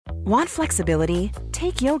Want flexibility?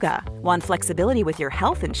 Take yoga. Want flexibility with your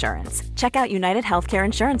health insurance? Check out United Healthcare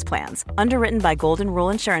Insurance Plans. Underwritten by Golden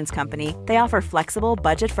Rule Insurance Company, they offer flexible,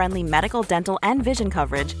 budget-friendly medical, dental, and vision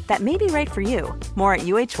coverage that may be right for you. More at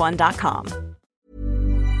uh1.com.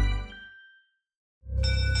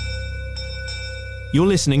 You're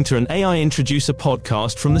listening to an AI Introducer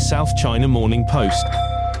podcast from the South China Morning Post.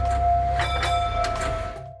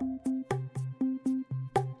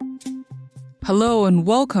 Hello and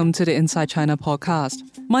welcome to the Inside China podcast.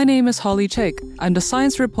 My name is Holly Chick. I'm the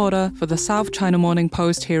science reporter for the South China Morning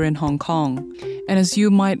Post here in Hong Kong. And as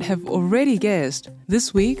you might have already guessed,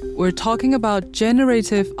 this week we're talking about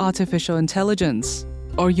generative artificial intelligence,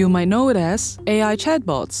 or you might know it as AI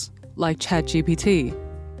chatbots, like ChatGPT.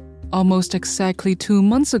 Almost exactly 2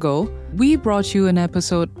 months ago, we brought you an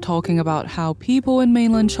episode talking about how people in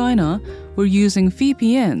mainland China were using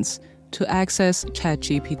VPNs to access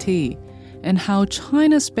ChatGPT, and how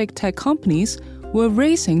China's big tech companies were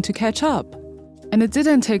racing to catch up. And it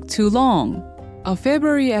didn't take too long. Our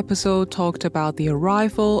February episode talked about the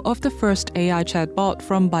arrival of the first AI chatbot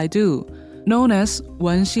from Baidu, known as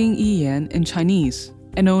Wenxin Yiyan in Chinese,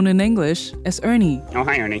 and known in English as Ernie. Oh,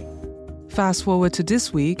 hi, Ernie. Fast forward to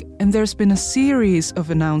this week, and there's been a series of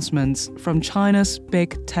announcements from China's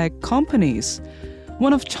big tech companies.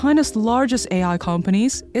 One of China's largest AI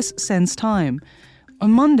companies is SenseTime.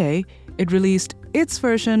 On Monday, it released its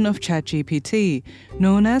version of ChatGPT,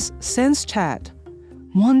 known as SenseChat.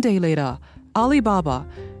 1 day later, Alibaba,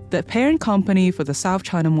 the parent company for the South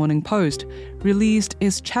China Morning Post, released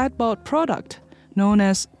its chatbot product, known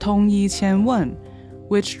as Tongyi Qianwen,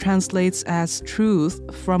 which translates as truth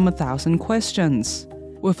from 1,000 questions.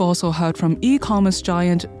 We've also heard from e-commerce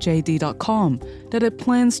giant JD.com that it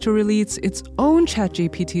plans to release its own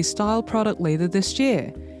ChatGPT-style product later this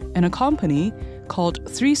year, and a company called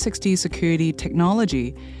 360 Security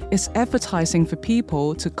Technology is advertising for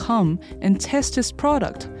people to come and test its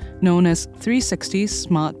product, known as 360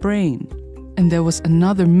 Smart Brain. And there was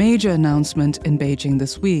another major announcement in Beijing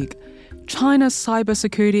this week. China's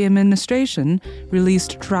Cybersecurity Administration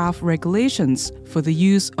released draft regulations for the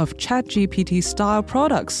use of ChatGPT-style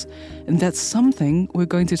products, and that's something we're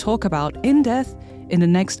going to talk about in depth in the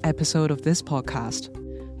next episode of this podcast.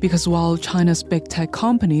 Because while China's big tech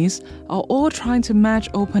companies are all trying to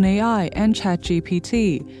match OpenAI and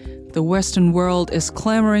ChatGPT, the Western world is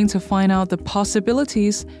clamoring to find out the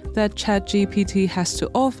possibilities that ChatGPT has to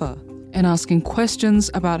offer and asking questions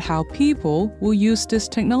about how people will use this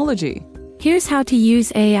technology. Here's how to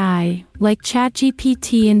use AI, like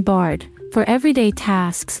ChatGPT and Bard, for everyday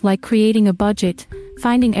tasks like creating a budget,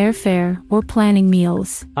 finding airfare, or planning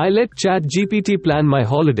meals. I let ChatGPT plan my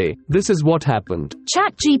holiday. This is what happened.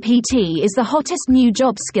 ChatGPT is the hottest new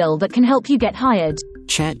job skill that can help you get hired.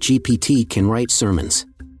 ChatGPT can write sermons.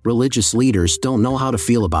 Religious leaders don't know how to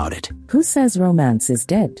feel about it. Who says romance is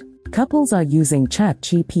dead? Couples are using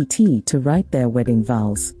ChatGPT to write their wedding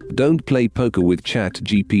vows. Don't play poker with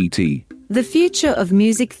ChatGPT. The future of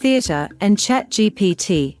music theatre and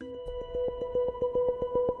ChatGPT.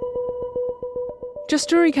 Just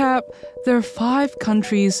to recap, there are 5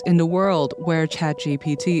 countries in the world where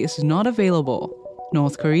ChatGPT is not available: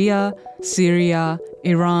 North Korea, Syria,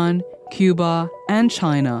 Iran, Cuba, and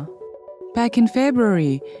China. Back in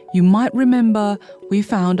February, you might remember we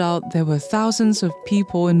found out there were thousands of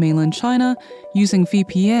people in mainland China using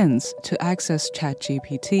VPNs to access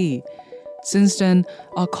ChatGPT. Since then,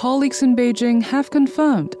 our colleagues in Beijing have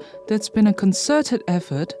confirmed there's been a concerted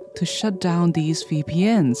effort to shut down these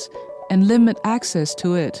VPNs and limit access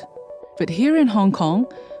to it. But here in Hong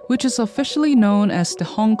Kong, which is officially known as the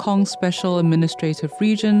Hong Kong Special Administrative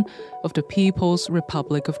Region of the People's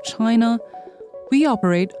Republic of China, we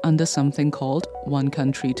operate under something called One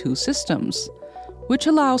Country, Two Systems, which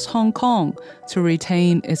allows Hong Kong to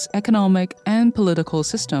retain its economic and political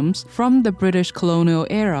systems from the British colonial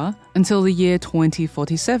era until the year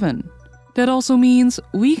 2047. That also means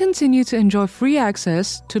we continue to enjoy free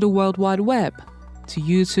access to the World Wide Web, to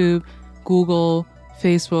YouTube, Google,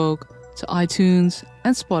 Facebook, to iTunes,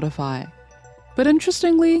 and Spotify. But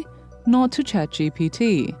interestingly, not to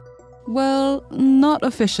ChatGPT. Well, not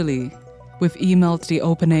officially. We've emailed the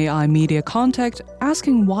OpenAI media contact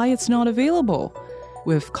asking why it's not available.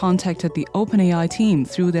 We've contacted the OpenAI team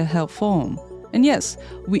through their help form. And yes,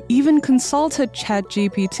 we even consulted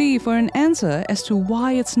ChatGPT for an answer as to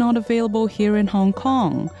why it's not available here in Hong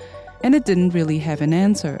Kong. And it didn't really have an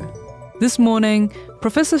answer. This morning,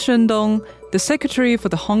 Professor Shen Dong, the Secretary for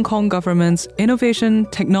the Hong Kong Government's Innovation,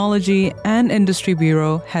 Technology and Industry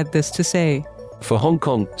Bureau, had this to say. For Hong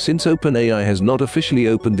Kong, since OpenAI has not officially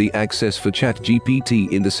opened the access for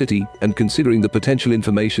ChatGPT in the city, and considering the potential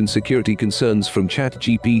information security concerns from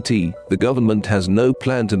ChatGPT, the government has no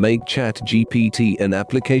plan to make ChatGPT an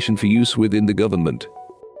application for use within the government.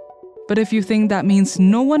 But if you think that means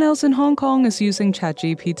no one else in Hong Kong is using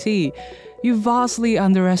ChatGPT, you vastly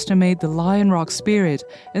underestimate the Lion Rock spirit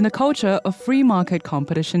and the culture of free market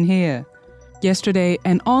competition here. Yesterday,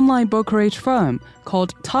 an online brokerage firm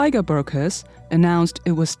called Tiger Brokers announced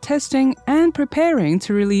it was testing and preparing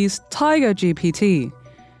to release Tiger GPT,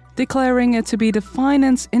 declaring it to be the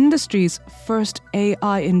finance industry's first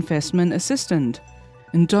AI investment assistant.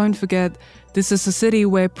 And don't forget, this is a city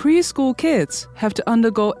where preschool kids have to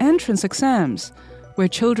undergo entrance exams, where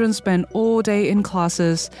children spend all day in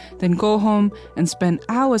classes, then go home and spend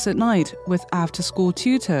hours at night with after-school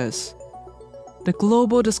tutors. The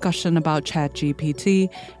global discussion about ChatGPT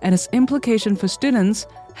and its implication for students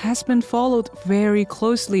has been followed very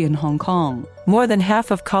closely in Hong Kong. More than half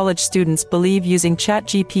of college students believe using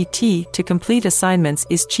ChatGPT to complete assignments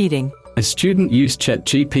is cheating. A student used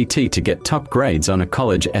ChatGPT to get top grades on a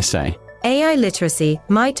college essay. AI literacy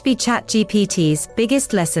might be ChatGPT's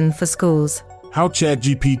biggest lesson for schools. How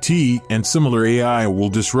ChatGPT and similar AI will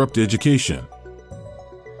disrupt education.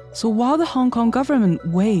 So while the Hong Kong government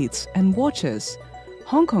waits and watches,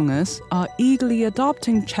 Hong Kongers are eagerly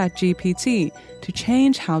adopting ChatGPT to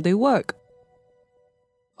change how they work.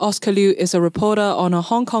 Oscar Liu is a reporter on a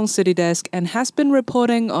Hong Kong city desk and has been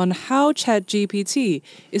reporting on how ChatGPT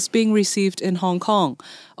is being received in Hong Kong.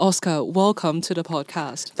 Oscar, welcome to the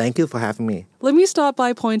podcast. Thank you for having me. Let me start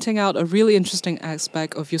by pointing out a really interesting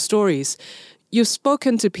aspect of your stories. You've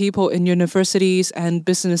spoken to people in universities and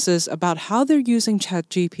businesses about how they're using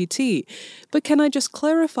ChatGPT. But can I just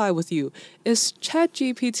clarify with you, is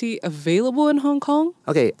ChatGPT available in Hong Kong?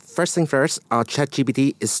 Okay, first thing first,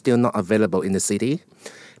 ChatGPT is still not available in the city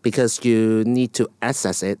because you need to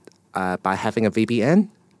access it by having a VPN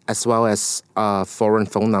as well as foreign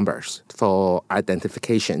phone numbers for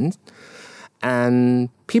identification. And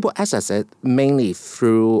people access it mainly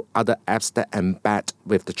through other apps that embed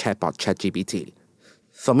with the chatbot ChatGPT.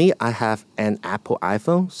 For me, I have an Apple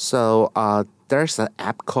iPhone, so there's an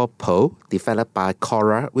app called Poe, developed by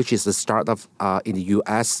Quora, which is a startup in the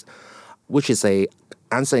US, which is a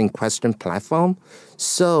answering question platform.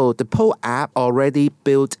 So the Poe app already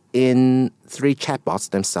built in 3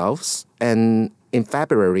 chatbots themselves, and in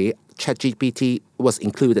February, ChatGPT was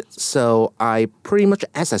included, so I pretty much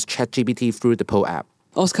access ChatGPT through the Poe app.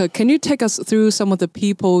 Oscar, can you take us through some of the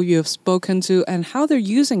people you've spoken to and how they're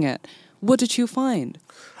using it? What did you find?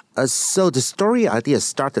 So the story idea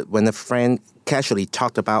started when a friend casually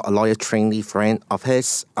talked about a lawyer trainee friend of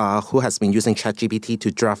his who has been using ChatGPT to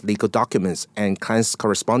draft legal documents and clients'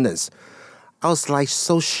 correspondence. I was like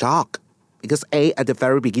so shocked. Because A, at the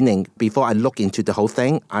very beginning, before I looked into the whole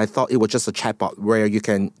thing, I thought it was just a chatbot where you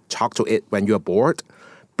can talk to it when you're bored.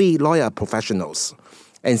 B, lawyer professionals.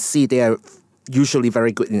 And C, they are usually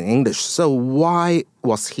very good in English. So why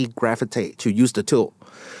was he gravitate to use the tool?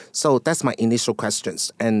 So that's my initial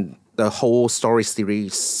questions. And the whole story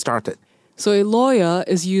series started. So a lawyer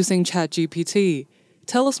is using ChatGPT.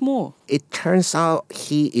 Tell us more. It turns out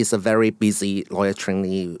he is a very busy lawyer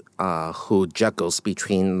trainee who juggles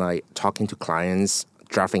between like talking to clients,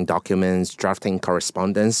 drafting documents, drafting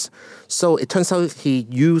correspondence. So it turns out he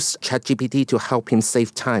used ChatGPT to help him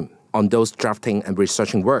save time on those drafting and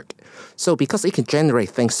researching work. So because it can generate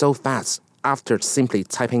things so fast after simply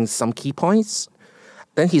typing some key points,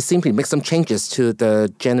 then he simply makes some changes to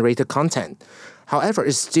the generated content. However,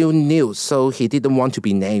 it's still new, so he didn't want to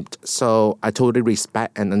be named. So I totally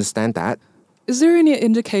respect and understand that. Is there any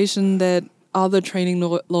indication that other training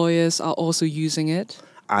lawyers are also using it?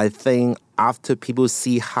 I think after people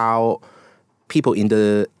see how people in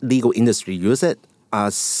the legal industry use it,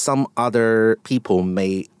 some other people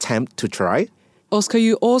may tempt to try. Oscar,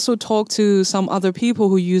 you also talked to some other people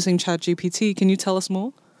who are using ChatGPT. Can you tell us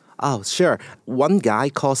more? Oh, sure. One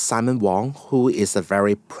guy called Simon Wong, who is a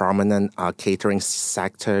very prominent catering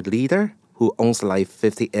sector leader who owns like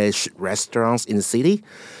 50-ish restaurants in the city.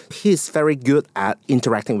 He's very good at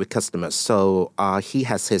interacting with customers. So he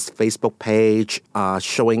has his Facebook page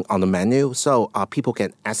showing on the menu, so people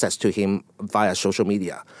can access to him via social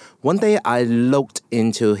media. One day I looked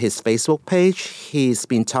into his Facebook page. He's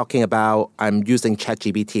been talking about, I'm using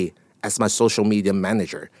ChatGPT as my social media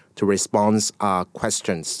manager to respond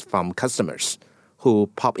questions from customers who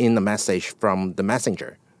pop in a message from the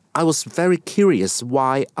messenger. I was very curious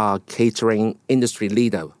why a catering industry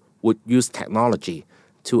leader would use technology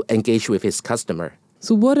to engage with his customer.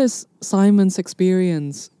 So what is Simon's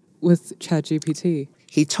experience with ChatGPT?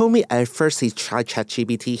 He told me at first he tried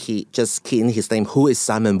ChatGPT, he just keyed in his name, who is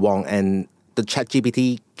Simon Wong, and the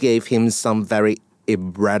ChatGPT gave him some very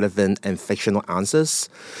irrelevant and fictional answers.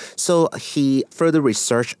 So he further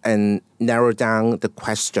researched and narrowed down the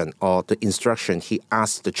question or the instruction he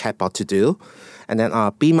asked the chatbot to do, and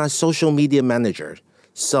then be my social media manager.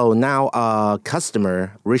 So now a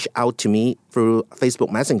customer reached out to me through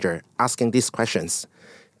Facebook Messenger asking these questions.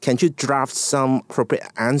 Can you draft some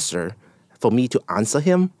appropriate answer for me to answer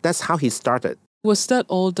him? That's how he started. Was that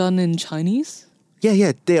all done in Chinese?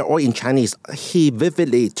 Yeah, they're all in Chinese. He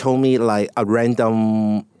vividly told me like a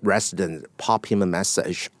random resident popped him a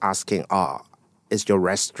message asking, is your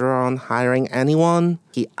restaurant hiring anyone?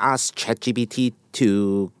 He asked ChatGPT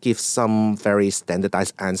to give some very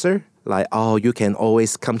standardized answer. Like, you can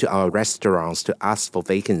always come to our restaurants to ask for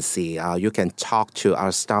vacancy. You can talk to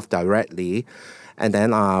our staff directly. And then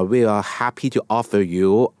we are happy to offer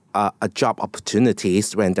you a job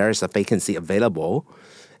opportunities when there is a vacancy available.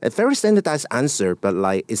 A very standardized answer, but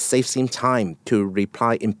like it saves him time to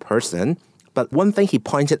reply in person. But one thing he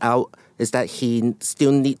pointed out is that he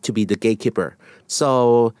still need to be the gatekeeper.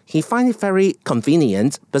 So he finds it very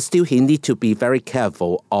convenient, but still he need to be very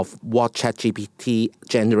careful of what ChatGPT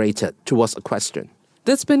generated towards a question.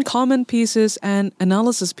 There's been comment pieces and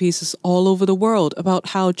analysis pieces all over the world about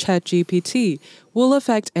how ChatGPT will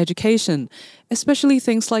affect education, especially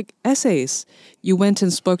things like essays. You went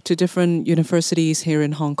and spoke to different universities here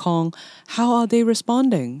in Hong Kong. How are they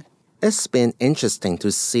responding? It's been interesting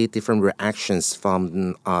to see different reactions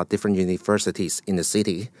from different universities in the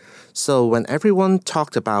city. So when everyone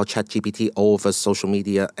talked about ChatGPT over social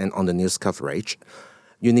media and on the news coverage,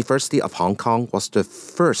 University of Hong Kong was the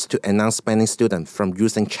first to announce banning students from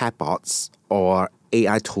using chatbots or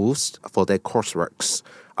AI tools for their courseworks.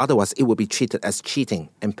 Otherwise, it would be treated as cheating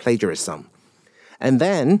and plagiarism. And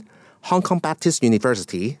then, Hong Kong Baptist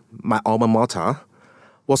University, my alma mater,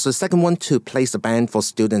 was the second one to place a ban for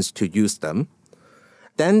students to use them.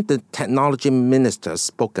 Then the technology minister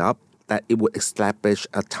spoke up that it would establish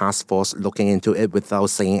a task force looking into it without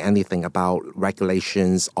saying anything about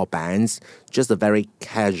regulations or bans, just a very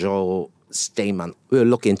casual statement. We'll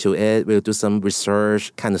look into it, we'll do some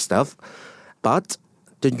research kind of stuff. But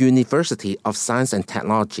the University of Science and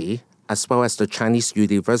Technology, as well as the Chinese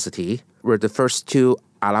University, were the first two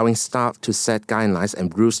allowing staff to set guidelines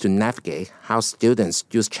and rules to navigate how students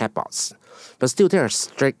use chatbots. But still, there are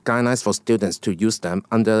strict guidelines for students to use them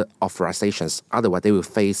under authorizations. Otherwise, they will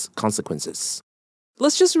face consequences.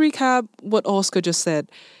 Let's just recap what Oscar just said.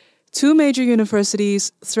 2 major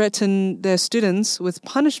universities threaten their students with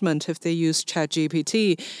punishment if they use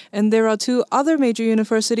ChatGPT. And there are 2 other major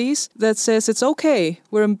universities that says it's okay,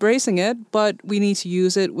 we're embracing it, but we need to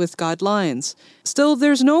use it with guidelines. Still,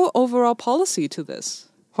 there's no overall policy to this.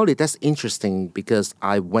 Holly, that's interesting because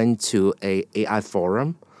I went to a AI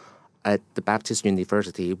forum at the Baptist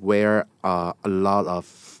University where a lot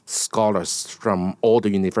of scholars from all the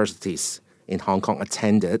universities in Hong Kong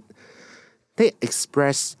attended. They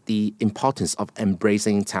expressed the importance of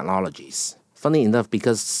embracing technologies. Funny enough,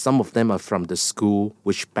 because some of them are from the school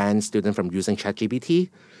which banned students from using ChatGPT,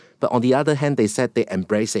 but on the other hand, they said they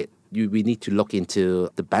embrace it. We need to look into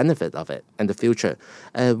the benefit of it and the future.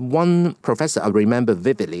 One professor I remember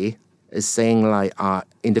vividly is saying like,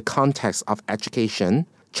 in the context of education,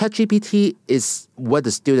 ChatGPT is where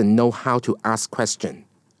the student know how to ask questions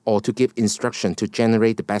or to give instruction to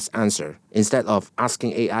generate the best answer instead of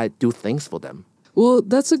asking AI do things for them. Well,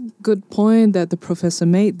 that's a good point that the professor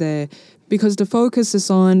made there, because the focus is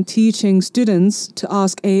on teaching students to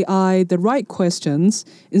ask AI the right questions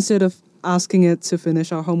instead of asking it to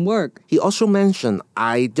finish our homework. He also mentioned,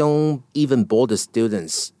 I don't even bother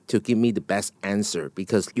students to give me the best answer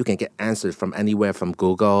because you can get answers from anywhere, from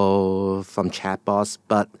Google, from chatbots,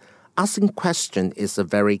 but asking questions is a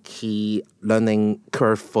very key learning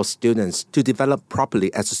curve for students to develop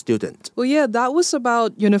properly as a student. Well, yeah, that was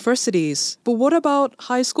about universities. But what about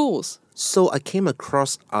high schools? So I came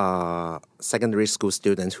across a secondary school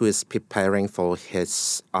student who is preparing for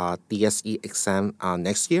his DSE exam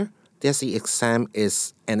next year. DSE exam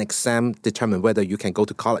is an exam determine whether you can go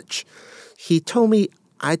to college. He told me,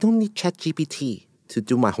 I don't need ChatGPT to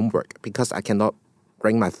do my homework because I cannot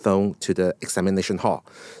bring my phone to the examination hall.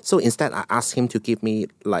 So instead, I asked him to give me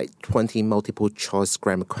like 20 multiple choice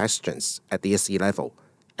grammar questions at the DSE level.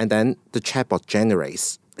 And then the chatbot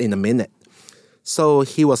generates in a minute. So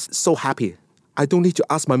he was so happy. I don't need to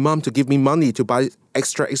ask my mom to give me money to buy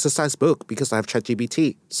extra exercise book because I have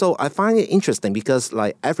ChatGPT. So I find it interesting because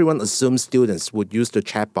like everyone assumes students would use the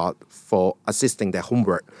chatbot for assisting their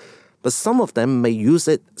homework. But some of them may use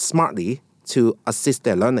it smartly to assist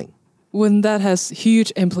their learning. When that has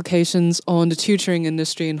huge implications on the tutoring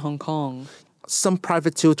industry in Hong Kong. Some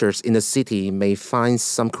private tutors in the city may find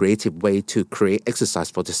some creative way to create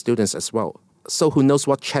exercise for the students as well. So who knows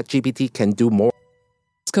what ChatGPT can do more?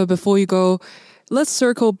 Oscar, before you go, let's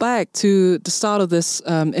circle back to the start of this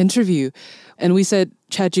interview. And we said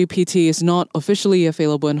ChatGPT is not officially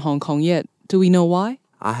available in Hong Kong yet. Do we know why?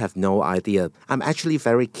 I have no idea. I'm actually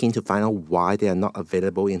very keen to find out why they are not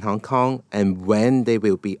available in Hong Kong and when they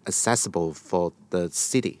will be accessible for the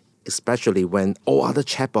city, especially when all other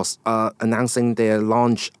chatbots are announcing their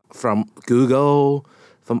launch from Google,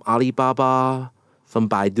 from Alibaba, from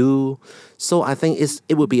Baidu. So I think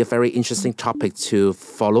it would be a very interesting topic to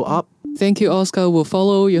follow up. Thank you, Oscar. We'll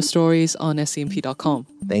follow your stories on scmp.com.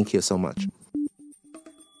 Thank you so much.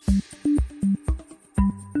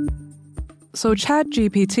 So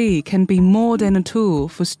ChatGPT can be more than a tool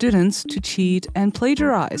for students to cheat and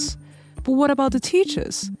plagiarize. But what about the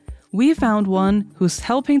teachers? We found one who's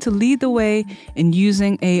helping to lead the way in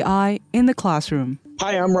using AI in the classroom.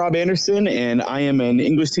 Hi, I'm Rob Anderson, and I am an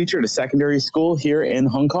English teacher at a secondary school here in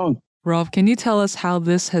Hong Kong. Rob, can you tell us how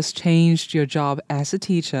this has changed your job as a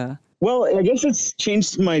teacher? Well, I guess it's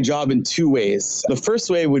changed my job in two ways. The first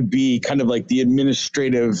way would be kind of like the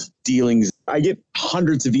administrative dealings. I get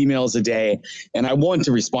hundreds of emails a day, and I want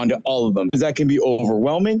to respond to all of them because that can be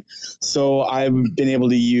overwhelming. So I've been able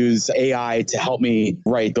to use AI to help me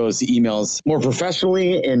write those emails more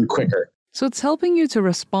professionally and quicker. So it's helping you to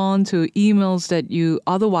respond to emails that you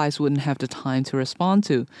otherwise wouldn't have the time to respond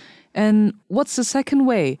to. And what's the second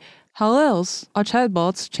way? How else are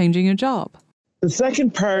chatbots changing your job? The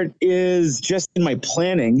second part is just in my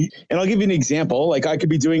planning. And I'll give you an example. Like I could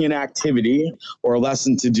be doing an activity or a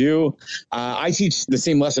lesson to do. I teach the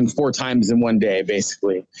same lesson 4 times in one day,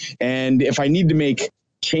 basically. And if I need to make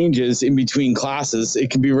changes in between classes,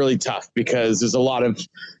 it can be really tough because there's a lot of,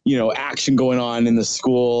 action going on in the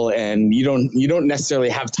school, and you don't necessarily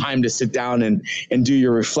have time to sit down and do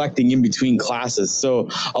your reflecting in between classes. So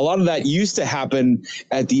a lot of that used to happen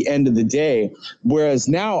at the end of the day, whereas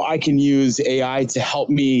now I can use AI to help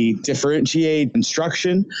me differentiate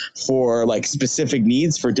instruction for like specific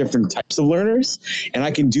needs for different types of learners. And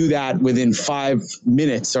I can do that within 5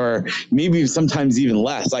 minutes or maybe sometimes even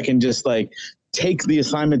less. I can just take the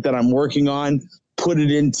assignment that I'm working on, put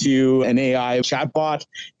it into an AI chatbot,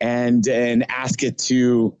 and ask it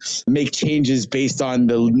to make changes based on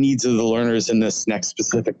the needs of the learners in this next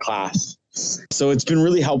specific class. So it's been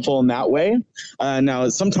really helpful in that way. Now,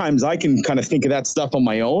 sometimes I can kind of think of that stuff on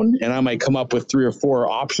my own, and I might come up with 3 or 4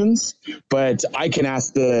 options, but I can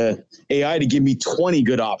ask the AI to give me 20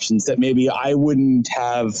 good options that maybe I wouldn't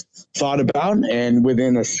have thought about. And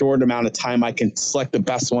within a short amount of time, I can select the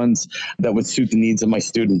best ones that would suit the needs of my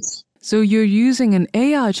students. So you're using an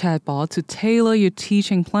AI chatbot to tailor your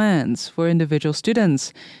teaching plans for individual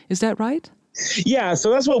students. Is that right? Yeah, so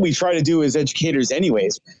that's what we try to do as educators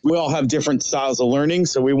anyways. We all have different styles of learning,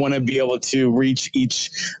 so we want to be able to reach each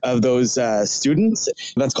of those students.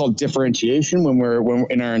 That's called differentiation when we're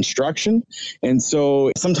in our instruction. And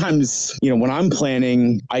so sometimes, when I'm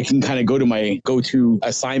planning, I can kind of go to my go-to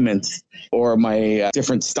assignments or my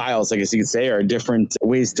different styles, I guess you could say, or different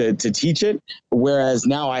ways to teach it. Whereas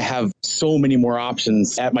now I have so many more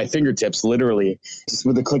options at my fingertips, literally. Just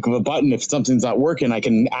with a click of a button, if something's not working, I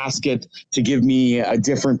can ask it to give me a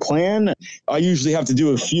different plan. I usually have to do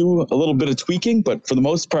a little bit of tweaking, but for the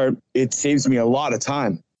most part, it saves me a lot of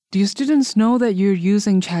time. Do your students know that you're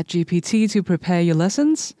using ChatGPT to prepare your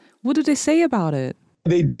lessons? What do they say about it?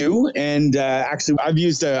 They do. And actually, I've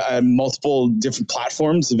used multiple different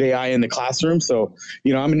platforms of AI in the classroom. So,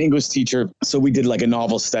 I'm an English teacher. So we did like a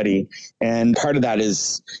novel study. And part of that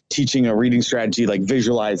is teaching a reading strategy like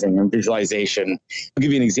visualizing and visualization. I'll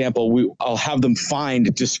give you an example. I'll have them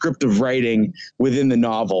find descriptive writing within the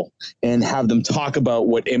novel and have them talk about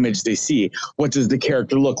what image they see. What does the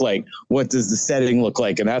character look like? What does the setting look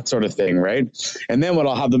like? And that sort of thing, right? And then what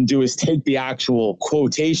I'll have them do is take the actual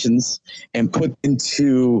quotations and put into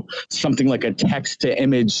something like a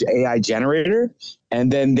text-to-image AI generator, and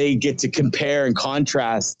then they get to compare and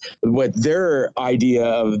contrast what their idea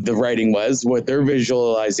of the writing was, what their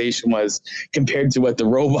visualization was, compared to what the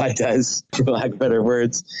robot does, for lack of better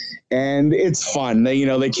words. And it's fun.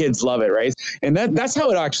 The kids love it, right? And that's how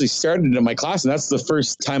it actually started in my class, and that's the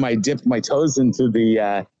first time I dipped my toes into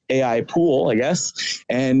the AI pool, I guess.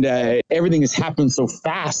 And everything has happened so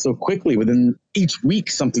fast, so quickly. Within each week,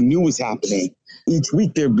 something new was happening. Each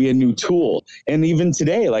week there'd be a new tool. And even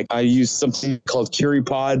today, I use something called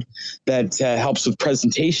CuriPod that helps with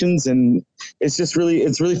presentations. And it's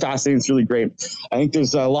really fascinating. It's really great. I think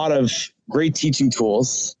there's a lot of great teaching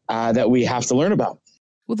tools that we have to learn about.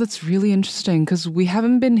 Well, that's really interesting because we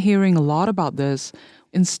haven't been hearing a lot about this.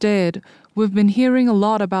 Instead, we've been hearing a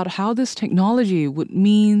lot about how this technology would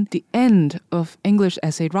mean the end of English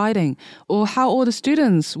essay writing or how all the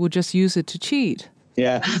students would just use it to cheat.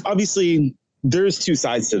 Yeah, obviously, there's two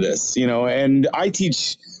sides to this, and I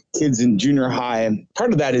teach kids in junior high.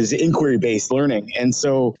 Part of that is inquiry-based learning. And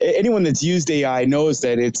so anyone that's used AI knows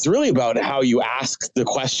that it's really about how you ask the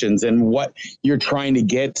questions and what you're trying to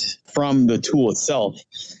get from the tool itself.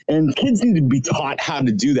 And kids need to be taught how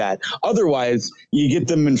to do that. Otherwise, you get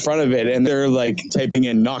them in front of it and they're like typing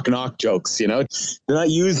in knock jokes, They're not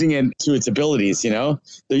using it to its abilities, They're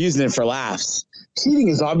using it for laughs. Cheating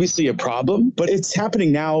is obviously a problem, but it's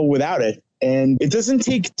happening now without it. And it doesn't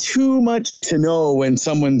take too much to know when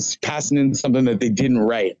someone's passing in something that they didn't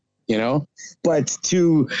write, But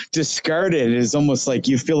to discard it is almost like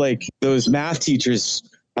you feel like those math teachers,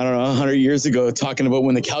 100 years ago, talking about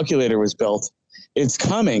when the calculator was built. It's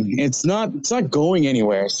coming. It's not going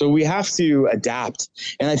anywhere. So we have to adapt.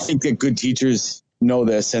 And I think that good teachers know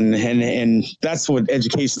this. And that's what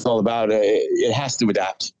education is all about. It has to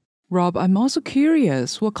adapt. Rob, I'm also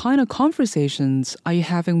curious, what kind of conversations are you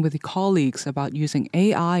having with your colleagues about using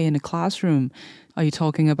AI in a classroom? Are you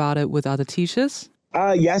talking about it with other teachers?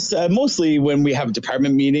 Yes, mostly when we have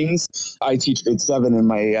department meetings. I teach grade 7 and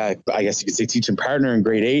my, I guess you could say, teaching partner in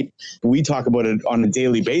grade 8. We talk about it on a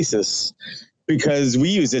daily basis because we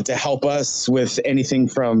use it to help us with anything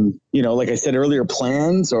from, like I said earlier,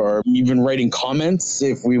 plans or even writing comments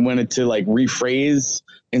if we wanted to rephrase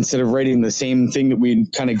instead of writing the same thing that we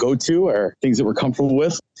kind of go to or things that we're comfortable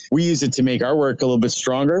with. We use it to make our work a little bit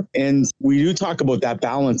stronger. And we do talk about that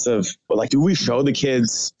balance of do we show the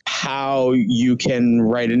kids how you can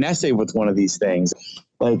write an essay with one of these things?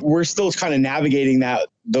 We're still kind of navigating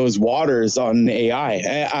those waters on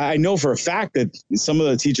AI. I know for a fact that some of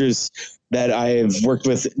the teachers that I've worked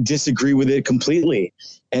with disagree with it completely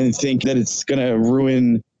and think that it's going to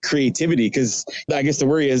ruin creativity. Because I guess the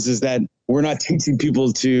worry is that we're not teaching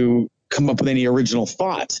people to come up with any original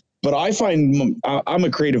thought. But I find I'm a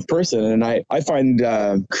creative person and I find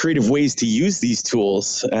creative ways to use these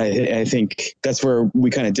tools. I think that's where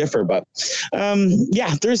we kind of differ. But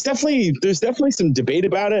there's definitely some debate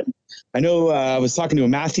about it. I know I was talking to a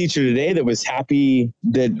math teacher today that was happy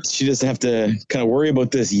that she doesn't have to kind of worry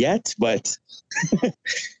about this yet. But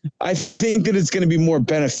I think that it's going to be more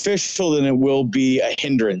beneficial than it will be a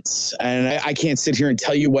hindrance. And I can't sit here and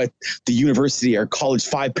tell you what the university or college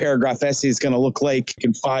 5-paragraph essay is going to look like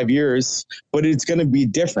in 5 years, but it's going to be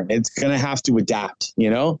different. It's going to have to adapt.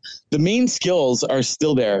 The main skills are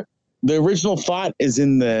still there. The original thought is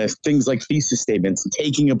in the things like thesis statements,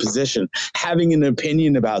 taking a position, having an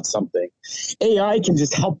opinion about something. AI can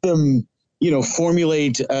just help them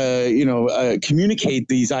formulate, communicate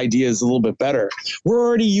these ideas a little bit better. We're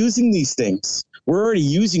already using these things. We're already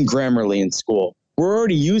using Grammarly in school. We're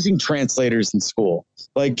already using translators in school.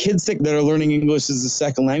 Kids that are learning English as a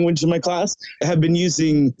second language in my class have been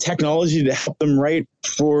using technology to help them write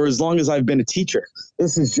for as long as I've been a teacher.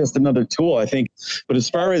 This is just another tool, I think. But as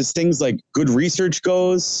far as things like good research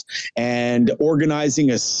goes and organizing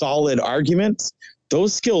a solid argument,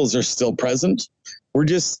 those skills are still present. We're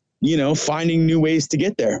just finding new ways to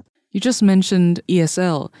get there. You just mentioned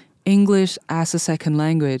ESL, English as a Second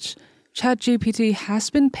Language. ChatGPT has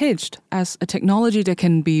been pitched as a technology that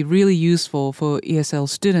can be really useful for ESL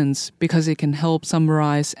students because it can help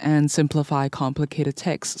summarize and simplify complicated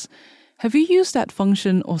texts. Have you used that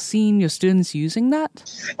function or seen your students using that?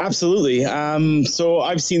 Absolutely. So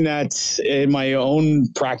I've seen that in my own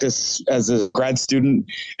practice as a grad student,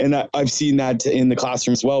 and I've seen that in the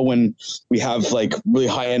classroom as well when we have really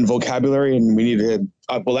high-end vocabulary and we need to,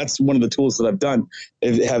 that's one of the tools that I've done,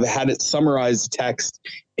 have had it summarize text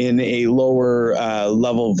in a lower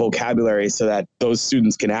level vocabulary so that those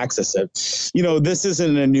students can access it. This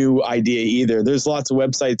isn't a new idea either. There's lots of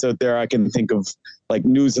websites out there I can think of, like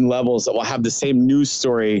News and Levels, that will have the same news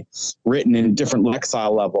story written in a different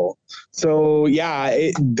lexile level. So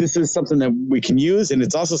this is something that we can use, and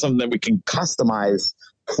it's also something that we can customize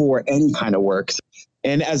for any kind of work.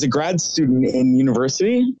 And as a grad student in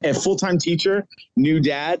university, a full-time teacher, new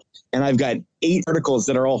dad, and I've got 8 articles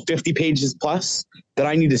that are all 50 pages plus that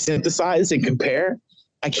I need to synthesize and compare.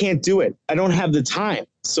 I can't do it. I don't have the time.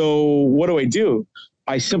 So what do?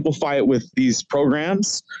 I simplify it with these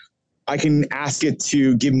programs. I can ask it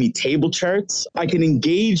to give me table charts. I can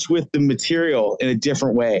engage with the material in a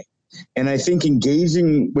different way. And I think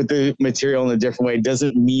engaging with the material in a different way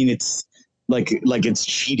doesn't mean it's like it's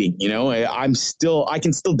cheating. I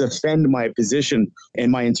can still defend my position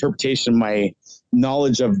and my interpretation, my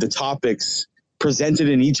knowledge of the topics presented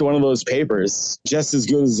in each one of those papers, just as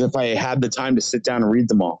good as if I had the time to sit down and read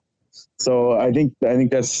them all. So I think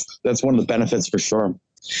that's one of the benefits for sure.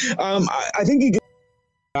 I think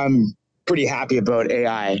I'm pretty happy about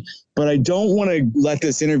AI, but I don't want to let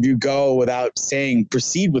this interview go without saying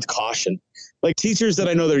proceed with caution. Like teachers that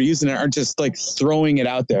I know that are using it aren't just like throwing it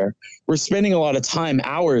out there. We're spending a lot of time,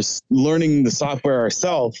 hours learning the software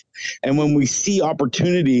ourselves. And when we see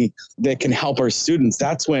opportunity that can help our students,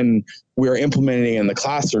 that's when we're implementing it in the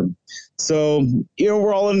classroom. So,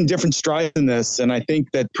 we're all in different strides in this. And I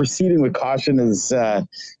think that proceeding with caution is kind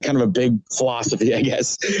of a big philosophy, I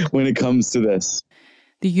guess, when it comes to this.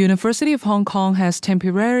 The University of Hong Kong has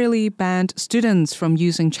temporarily banned students from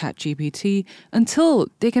using ChatGPT until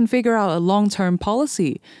they can figure out a long-term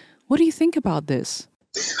policy. What do you think about this?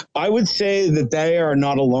 I would say that they are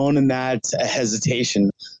not alone in that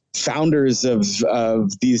hesitation. Founders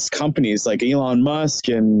of these companies like Elon Musk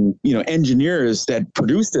and, engineers that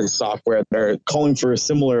produce this software are calling for a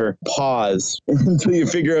similar pause until you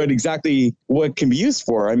figure out exactly what can be used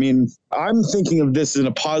for. I mean, I'm thinking of this in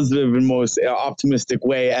a positive and most optimistic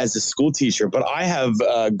way as a school teacher, but I have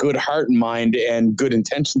a good heart in mind and good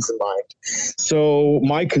intentions in mind. So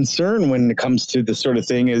my concern when it comes to this sort of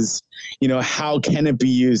thing is, how can it be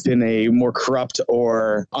used in a more corrupt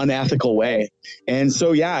or unethical way? And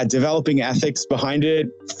so, developing ethics behind it,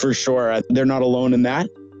 for sure. They're not alone in that,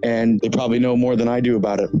 and they probably know more than I do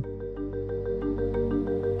about it.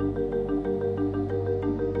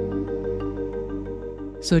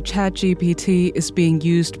 So ChatGPT is being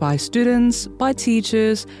used by students, by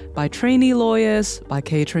teachers, by trainee lawyers, by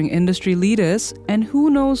catering industry leaders, and who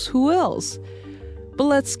knows who else. But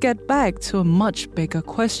let's get back to a much bigger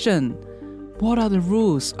question. What are the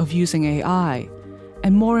rules of using AI?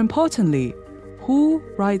 And more importantly, who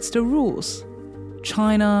writes the rules?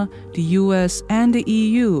 China, the US, and the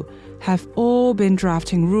EU have all been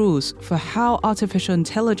drafting rules for how artificial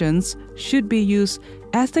intelligence should be used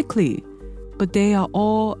ethically, but they are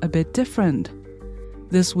all a bit different.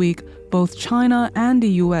 This week, both China and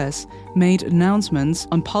the US made announcements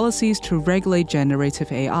on policies to regulate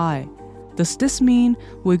generative AI. Does this mean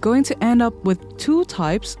we're going to end up with two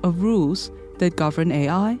types of rules that govern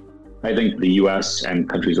AI? I think the US and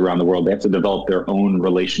countries around the world, they have to develop their own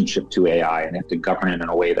relationship to AI and have to govern it in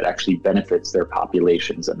a way that actually benefits their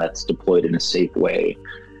populations and that's deployed in a safe way.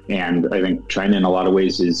 And I think China in a lot of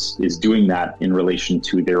ways is doing that in relation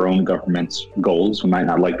to their own government's goals. We might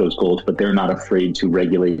not like those goals, but they're not afraid to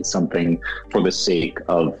regulate something for the sake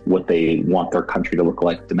of what they want their country to look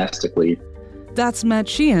like domestically. That's Matt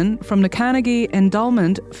Sheehan from the Carnegie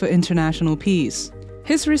Endowment for International Peace.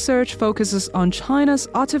 His research focuses on China's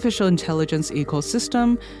artificial intelligence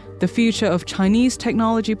ecosystem, the future of Chinese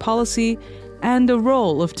technology policy, and the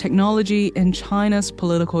role of technology in China's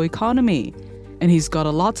political economy. And he's got a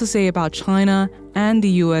lot to say about China and the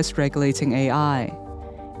US regulating AI.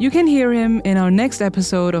 You can hear him in our next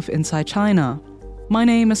episode of Inside China. My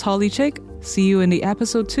name is Holly Chick. See you in the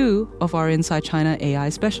episode 2 of our Inside China AI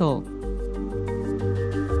special.